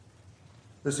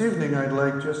This evening I'd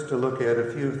like just to look at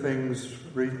a few things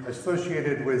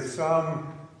associated with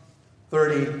Psalm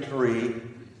 33.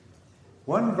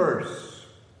 One verse.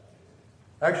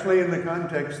 Actually, in the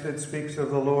context, it speaks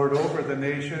of the Lord over the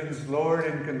nations, Lord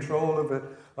in control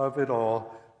of it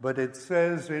all. But it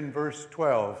says in verse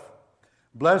 12,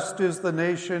 "Blessed is the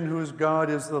nation whose God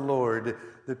is the Lord,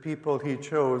 the people he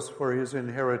chose for his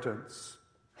inheritance."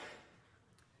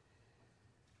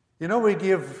 You know, we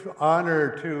give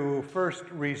honor to first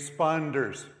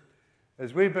responders.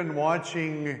 As we've been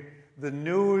watching the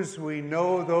news, we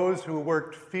know those who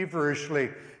worked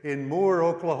feverishly in Moore,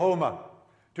 Oklahoma,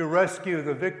 to rescue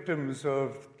the victims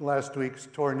of last week's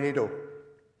tornado.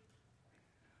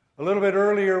 A little bit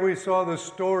earlier, we saw the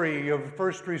story of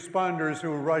first responders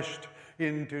who rushed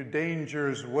into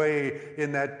danger's way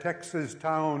in that Texas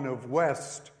town of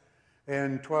West,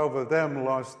 and 12 of them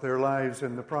lost their lives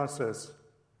in the process.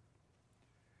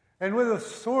 And with a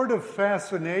sort of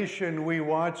fascination, we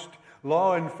watched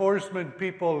law enforcement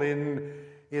people in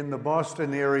the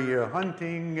Boston area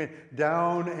hunting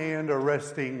down and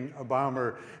arresting a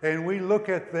bomber. And we look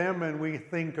at them and we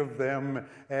think of them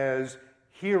as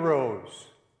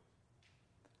heroes.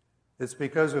 It's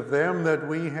because of them that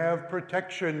we have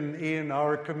protection in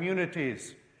our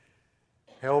communities,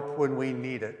 help when we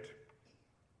need it.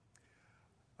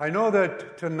 I know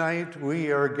that tonight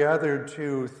we are gathered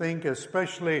to think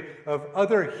especially of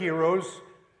other heroes,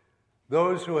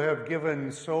 those who have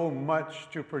given so much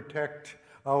to protect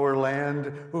our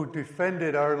land, who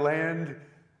defended our land,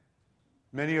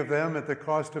 many of them at the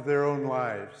cost of their own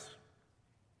lives.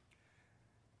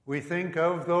 We think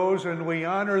of those and we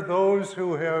honor those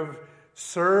who have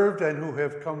served and who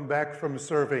have come back from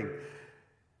serving.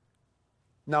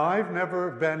 Now, I've never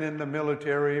been in the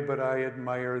military, but I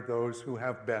admire those who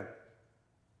have been.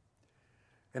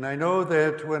 And I know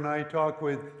that when I talk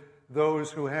with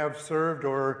those who have served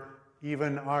or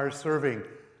even are serving,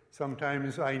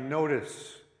 sometimes I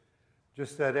notice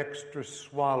just that extra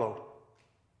swallow.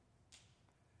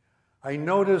 I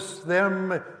notice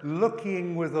them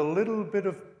looking with a little bit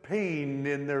of pain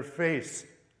in their face.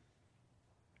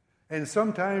 And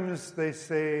sometimes they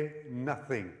say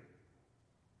nothing.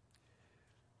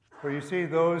 For you see,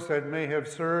 those that may have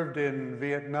served in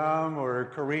Vietnam or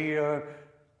Korea,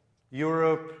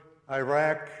 Europe,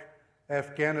 Iraq,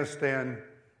 Afghanistan,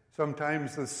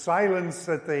 sometimes the silence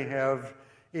that they have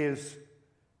is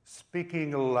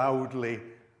speaking loudly.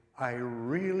 I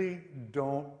really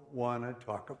don't want to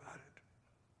talk about it.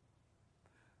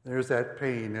 There's that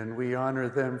pain, and we honor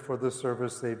them for the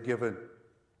service they've given.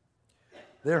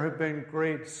 There have been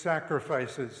great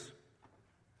sacrifices,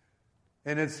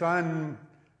 and it's on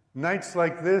nights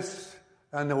like this,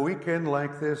 on a weekend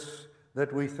like this,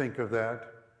 that we think of that.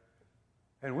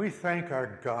 And we thank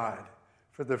our God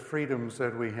for the freedoms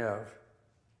that we have.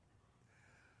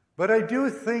 But I do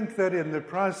think that in the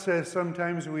process,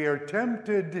 sometimes we are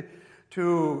tempted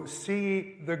to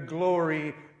see the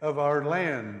glory of our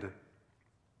land.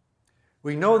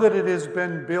 We know that it has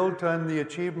been built on the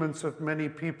achievements of many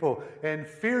people and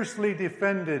fiercely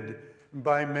defended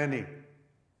by many.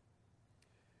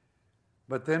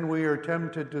 But then we are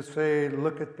tempted to say,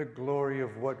 look at the glory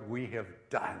of what we have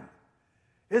done.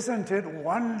 Isn't it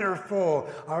wonderful?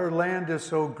 Our land is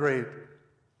so great.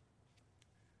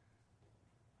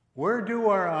 Where do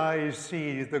our eyes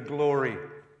see the glory?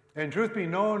 And truth be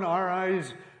known, our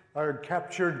eyes are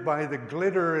captured by the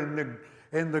glitter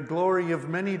and the glory of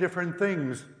many different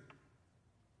things.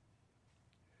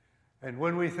 And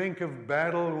when we think of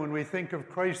battle, when we think of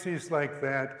crises like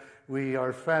that, we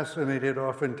are fascinated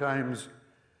oftentimes.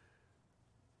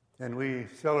 And we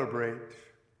celebrate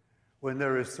when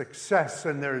there is success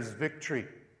and there is victory.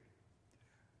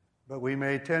 But we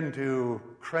may tend to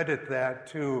credit that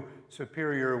to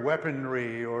superior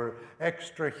weaponry or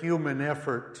extra human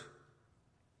effort.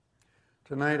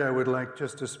 Tonight I would like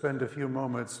just to spend a few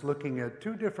moments looking at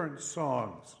two different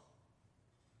songs.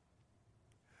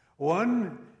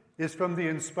 One is from the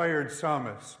inspired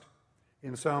psalmist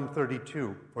in Psalm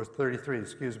 32, or 33,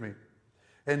 excuse me.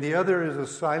 And the other is a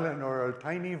silent or a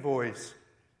tiny voice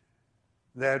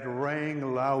that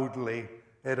rang loudly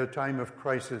at a time of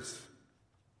crisis.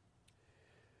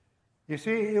 You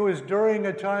see, it was during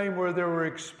a time where there were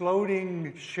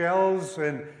exploding shells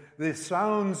and the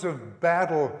sounds of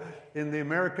battle in the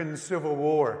American Civil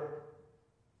War.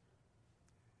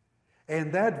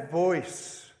 And that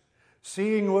voice,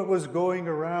 seeing what was going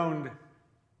around,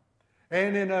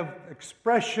 and in an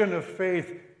expression of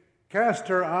faith, cast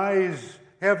her eyes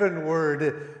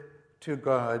heavenward to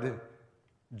God.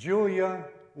 Julia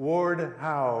Ward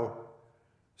Howe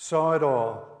saw it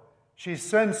all. She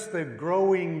sensed the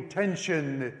growing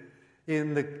tension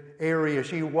in the area.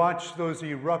 She watched those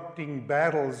erupting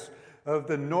battles of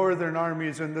the northern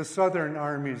armies and the southern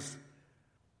armies.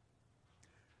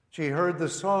 She heard the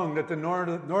song that the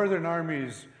northern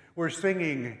armies were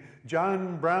singing,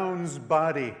 John Brown's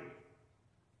Body,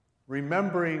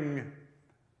 remembering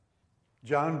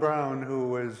John Brown, who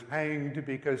was hanged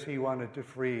because he wanted to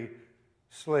free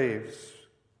slaves.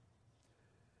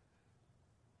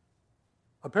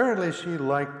 Apparently she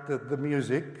liked the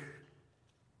music,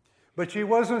 but she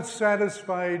wasn't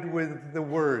satisfied with the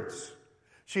words.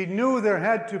 She knew there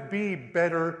had to be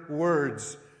better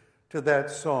words to that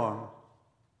song.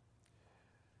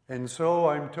 And so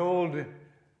I'm told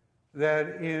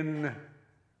that in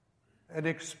an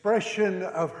expression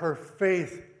of her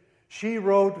faith, she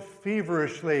wrote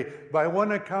feverishly, by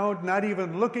one account, not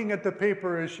even looking at the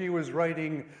paper as she was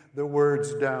writing the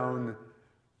words down.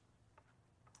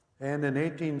 And in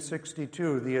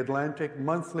 1862, the Atlantic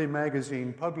Monthly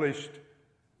magazine published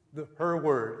her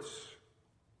words,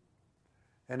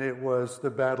 and it was the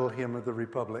Battle Hymn of the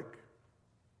Republic.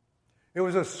 It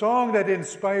was a song that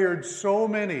inspired so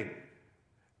many.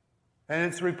 And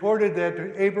it's reported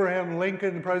that Abraham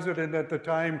Lincoln, president at the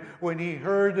time, when he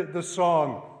heard the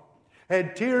song,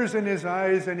 had tears in his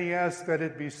eyes, and he asked that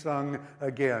it be sung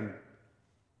again.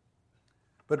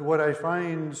 But what I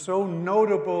find so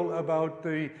notable about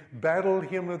the Battle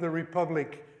Hymn of the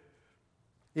Republic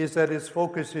is that its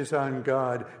focus is on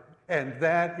God, and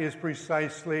that is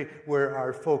precisely where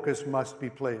our focus must be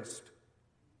placed.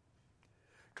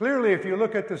 Clearly, if you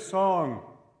look at the song,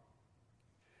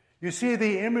 you see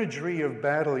the imagery of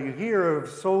battle. You hear of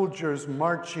soldiers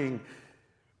marching,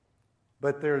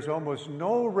 but there's almost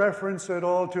no reference at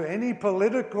all to any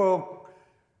political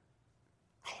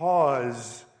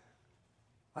cause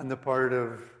on the part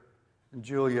of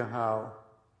Julia Howe.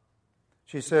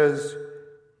 She says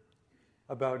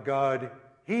about God,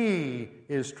 He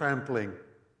is trampling.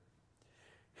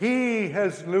 He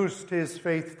has loosed His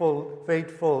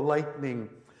fateful lightning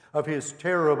of His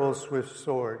terrible swift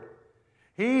sword.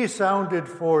 He sounded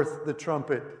forth the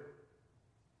trumpet.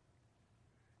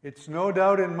 It's no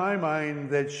doubt in my mind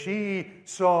that she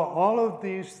saw all of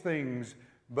these things,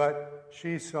 but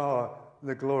she saw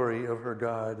the glory of her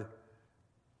God.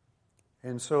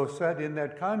 And so set in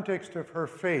that context of her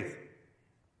faith,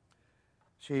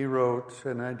 she wrote,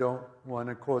 and I don't want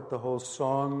to quote the whole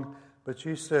song, but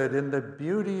she said, "In the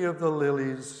beauty of the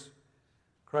lilies,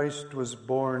 Christ was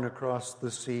born across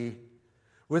the sea,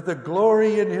 with the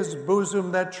glory in His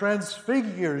bosom that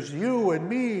transfigures you and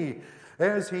me.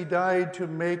 As He died to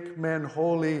make men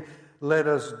holy, let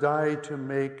us die to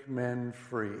make men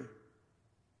free."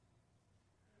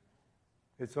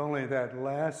 It's only that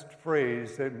last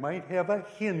phrase that might have a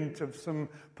hint of some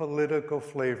political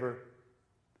flavor.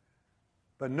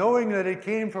 But knowing that it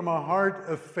came from a heart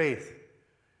of faith,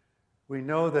 we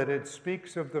know that it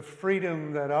speaks of the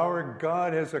freedom that our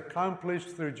God has accomplished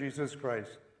through Jesus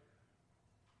Christ.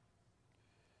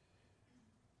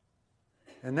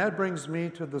 And that brings me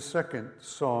to the second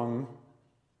song,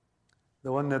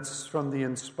 the one that's from the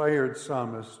inspired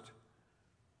psalmist.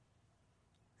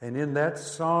 And in that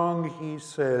song he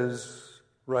says,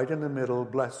 right in the middle,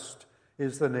 "Blessed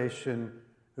is the nation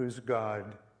whose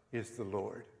God is the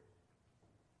Lord."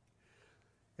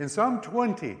 In Psalm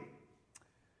 20,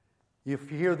 you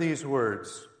hear these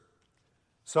words,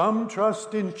 "Some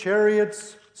trust in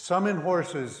chariots, some in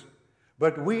horses,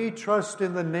 but we trust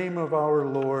in the name of our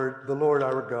Lord, the Lord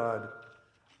our God."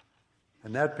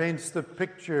 And that paints the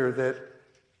picture that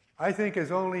I think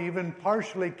is only even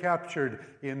partially captured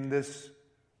in this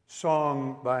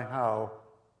song by Howe.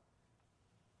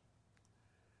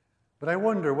 But I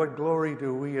wonder, what glory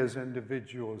do we as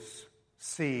individuals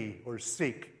see or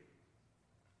seek?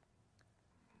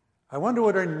 I wonder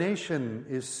what our nation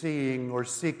is seeing or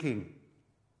seeking.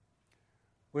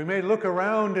 We may look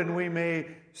around and we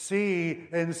may see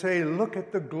and say, look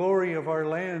at the glory of our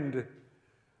land.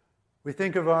 We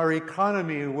think of our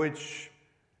economy, which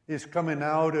is coming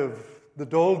out of the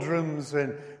doldrums,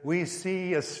 and we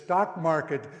see a stock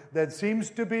market that seems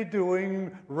to be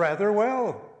doing rather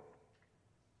well.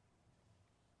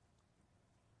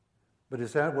 But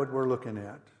is that what we're looking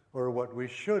at, or what we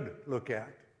should look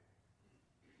at?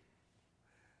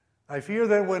 I fear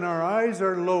that when our eyes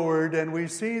are lowered and we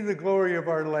see the glory of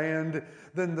our land,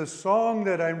 then the song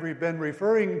that I've been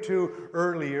referring to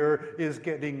earlier is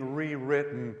getting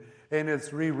rewritten. And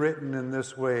it's rewritten in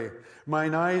this way: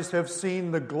 "Mine eyes have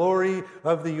seen the glory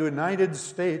of the United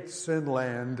States and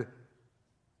land.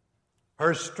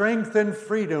 Her strength and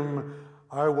freedom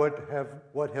are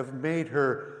what have made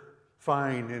her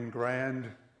fine and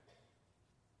grand.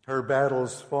 Her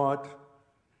battles fought,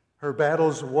 her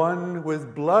battles won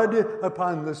with blood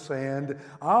upon the sand,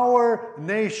 our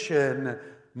nation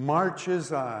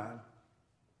marches on.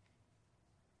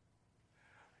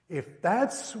 If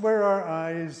that's where our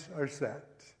eyes are set,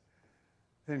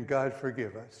 then God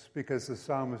forgive us, because the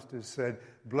psalmist has said,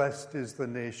 "Blessed is the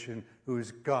nation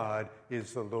whose God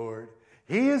is the Lord."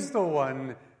 He is the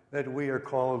one that we are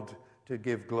called to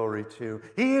give glory to.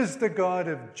 He is the God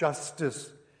of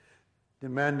justice,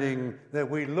 demanding that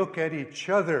we look at each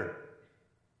other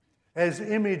as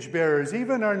image bearers,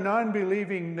 even our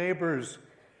non-believing neighbors,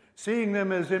 seeing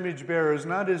them as image bearers,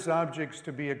 not as objects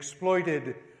to be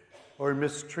exploited or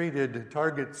mistreated,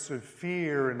 targets of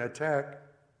fear and attack.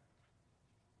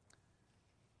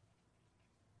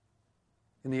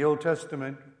 In the Old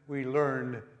Testament, we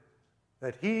learned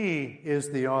that He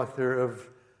is the author of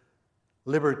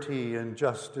liberty and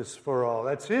justice for all.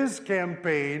 That's His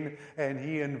campaign, and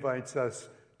He invites us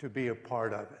to be a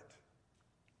part of it.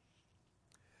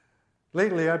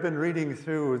 Lately, I've been reading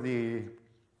through the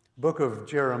book of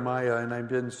Jeremiah, and I've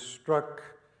been struck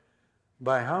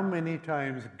by how many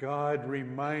times God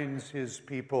reminds His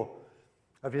people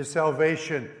of His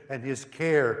salvation and His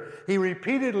care. He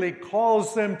repeatedly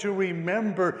calls them to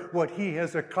remember what He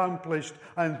has accomplished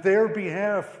on their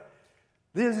behalf.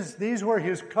 These were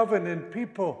His covenant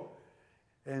people,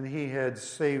 and He had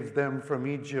saved them from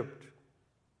Egypt.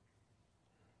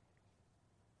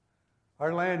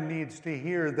 Our land needs to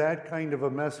hear that kind of a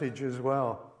message as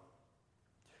well.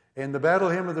 And the Battle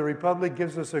Hymn of the Republic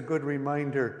gives us a good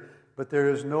reminder, but there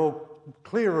is no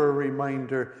clearer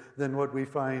reminder than what we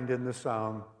find in the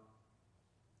psalm.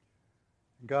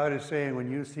 God is saying,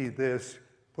 when you see this,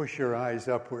 push your eyes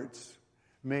upwards.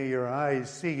 May your eyes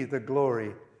see the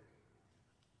glory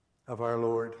of our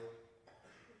Lord.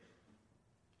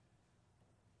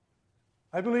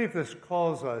 I believe this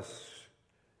calls us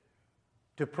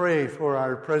to pray for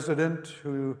our president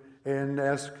and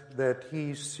ask that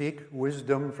he seek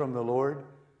wisdom from the Lord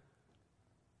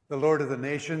of the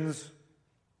nations.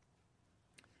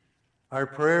 Our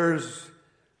prayers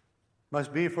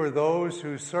must be for those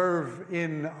who serve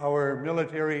in our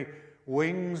military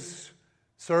wings,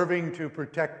 serving to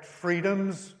protect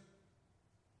freedoms.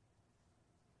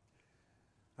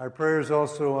 Our prayers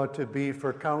also ought to be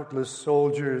for countless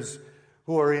soldiers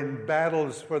who are in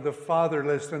battles for the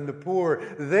fatherless and the poor.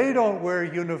 They don't wear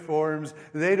uniforms.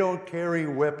 They don't carry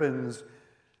weapons.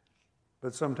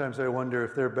 But sometimes I wonder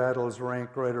if their battles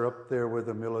rank right up there with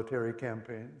the military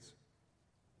campaigns.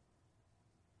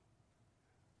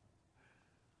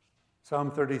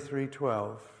 Psalm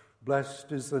 33:12.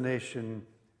 Blessed is the nation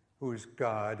whose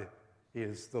God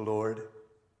is the Lord.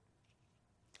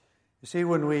 You see,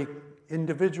 when we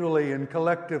individually and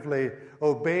collectively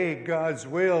obey God's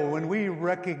will, when we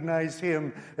recognize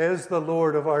Him as the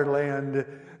Lord of our land,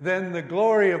 then the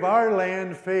glory of our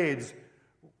land fades.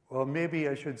 Well, maybe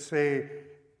I should say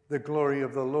the glory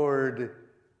of the Lord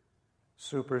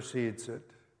supersedes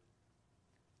it.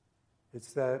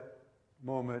 It's that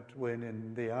moment when,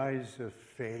 in the eyes of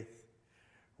faith,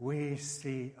 we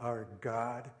see our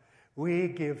God. We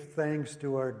give thanks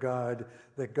to our God,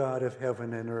 the God of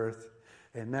heaven and earth.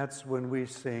 And that's when we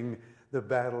sing the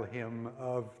battle hymn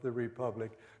of the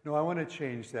Republic. No, I want to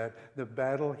change that. The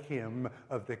battle hymn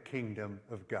of the kingdom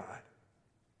of God.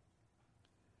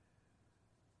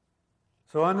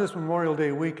 So on this Memorial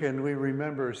Day weekend, we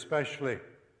remember especially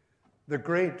the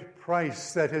great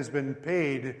price that has been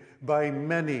paid by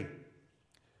many.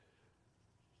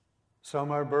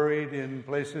 Some are buried in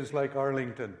places like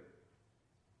Arlington.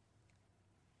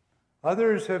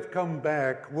 Others have come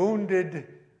back wounded,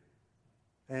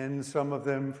 and some of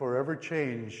them forever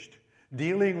changed,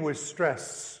 dealing with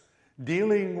stress,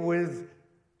 dealing with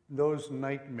those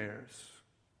nightmares.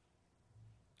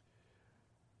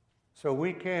 So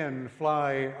we can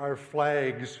fly our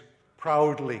flags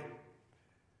proudly.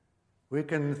 We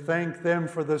can thank them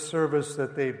for the service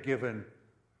that they've given.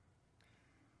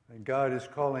 And God is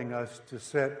calling us to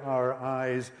set our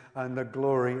eyes on the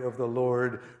glory of the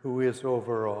Lord who is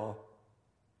over all.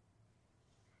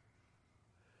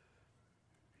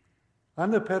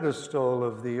 On the pedestal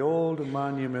of the old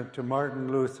monument to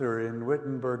Martin Luther in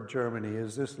Wittenberg, Germany,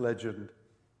 is this legend.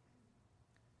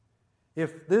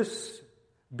 If this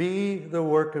be the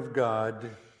work of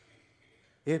God,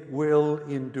 it will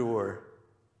endure.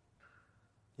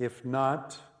 If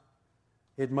not,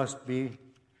 it must be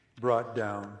brought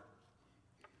down.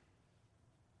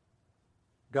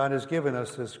 God has given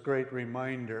us this great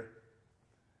reminder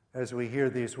as we hear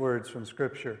these words from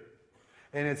Scripture.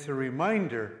 And it's a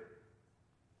reminder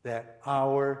that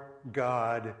our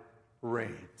God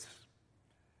reigns,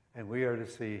 and we are to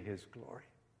see His glory.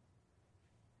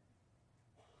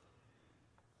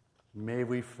 May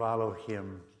we follow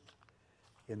him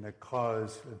in the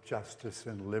cause of justice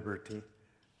and liberty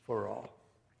for all.